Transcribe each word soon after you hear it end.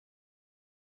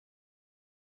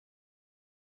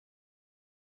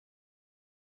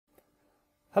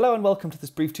Hello and welcome to this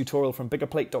brief tutorial from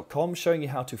Biggerplate.com showing you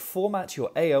how to format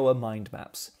your Ayoa mind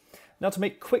maps. Now, to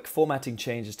make quick formatting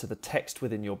changes to the text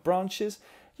within your branches,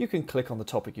 you can click on the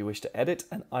topic you wish to edit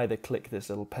and either click this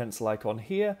little pencil icon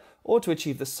here, or to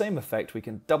achieve the same effect we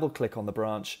can double click on the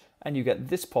branch and you get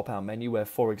this pop-out menu where,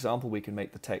 for example, we can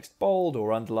make the text bold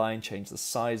or underline, change the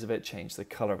size of it, change the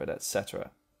color of it,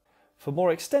 etc. For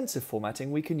more extensive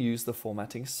formatting, we can use the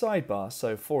formatting sidebar.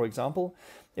 So for example,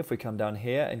 if we come down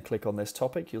here and click on this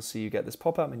topic, you'll see you get this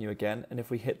pop-up menu again. And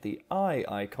if we hit the eye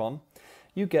icon,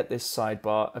 you get this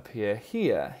sidebar appear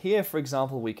here. Here, for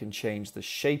example, we can change the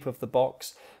shape of the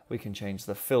box, we can change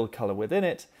the fill color within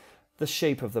it, the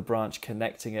shape of the branch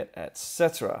connecting it,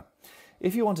 etc.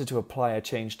 If you wanted to apply a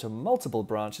change to multiple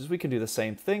branches, we can do the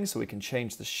same thing. So we can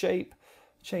change the shape,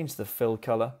 change the fill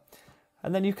color,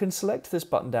 and then you can select this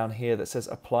button down here that says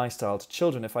Apply Style to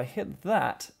Children. If I hit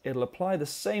that, it'll apply the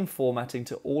same formatting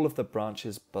to all of the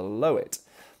branches below it.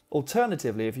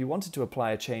 Alternatively, if you wanted to apply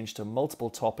a change to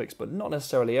multiple topics, but not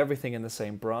necessarily everything in the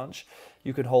same branch,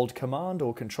 you can hold Command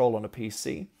or Control on a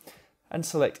PC and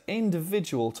select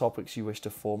individual topics you wish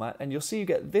to format, and you'll see you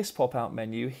get this pop-out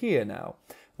menu here now,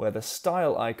 where the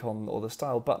style icon or the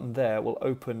style button there will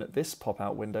open this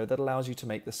pop-out window that allows you to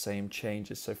make the same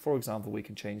changes. So for example, we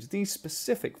can change these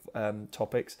specific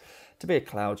topics to be a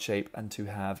cloud shape and to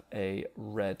have a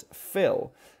red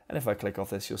fill. And if I click off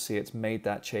this, you'll see it's made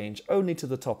that change only to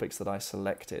the topics that I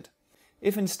selected.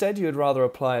 If instead you would rather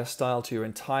apply a style to your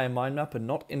entire mind map and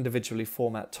not individually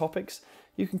format topics,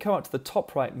 you can come up to the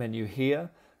top right menu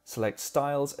here, select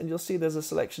Styles, and you'll see there's a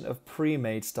selection of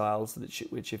pre-made styles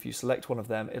which if you select one of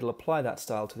them, it'll apply that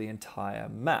style to the entire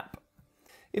map.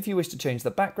 If you wish to change the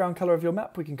background color of your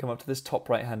map, we can come up to this top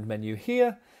right-hand menu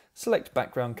here, select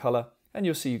background color, and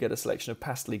you'll see you get a selection of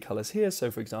pastel colors here.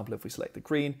 So for example, if we select the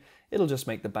green, it'll just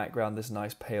make the background this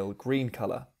nice pale green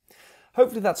color.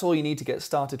 Hopefully that's all you need to get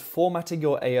started formatting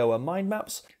your Ayoa mind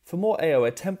maps. For more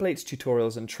Ayoa templates,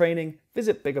 tutorials, and training,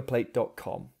 visit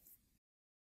Biggerplate.com.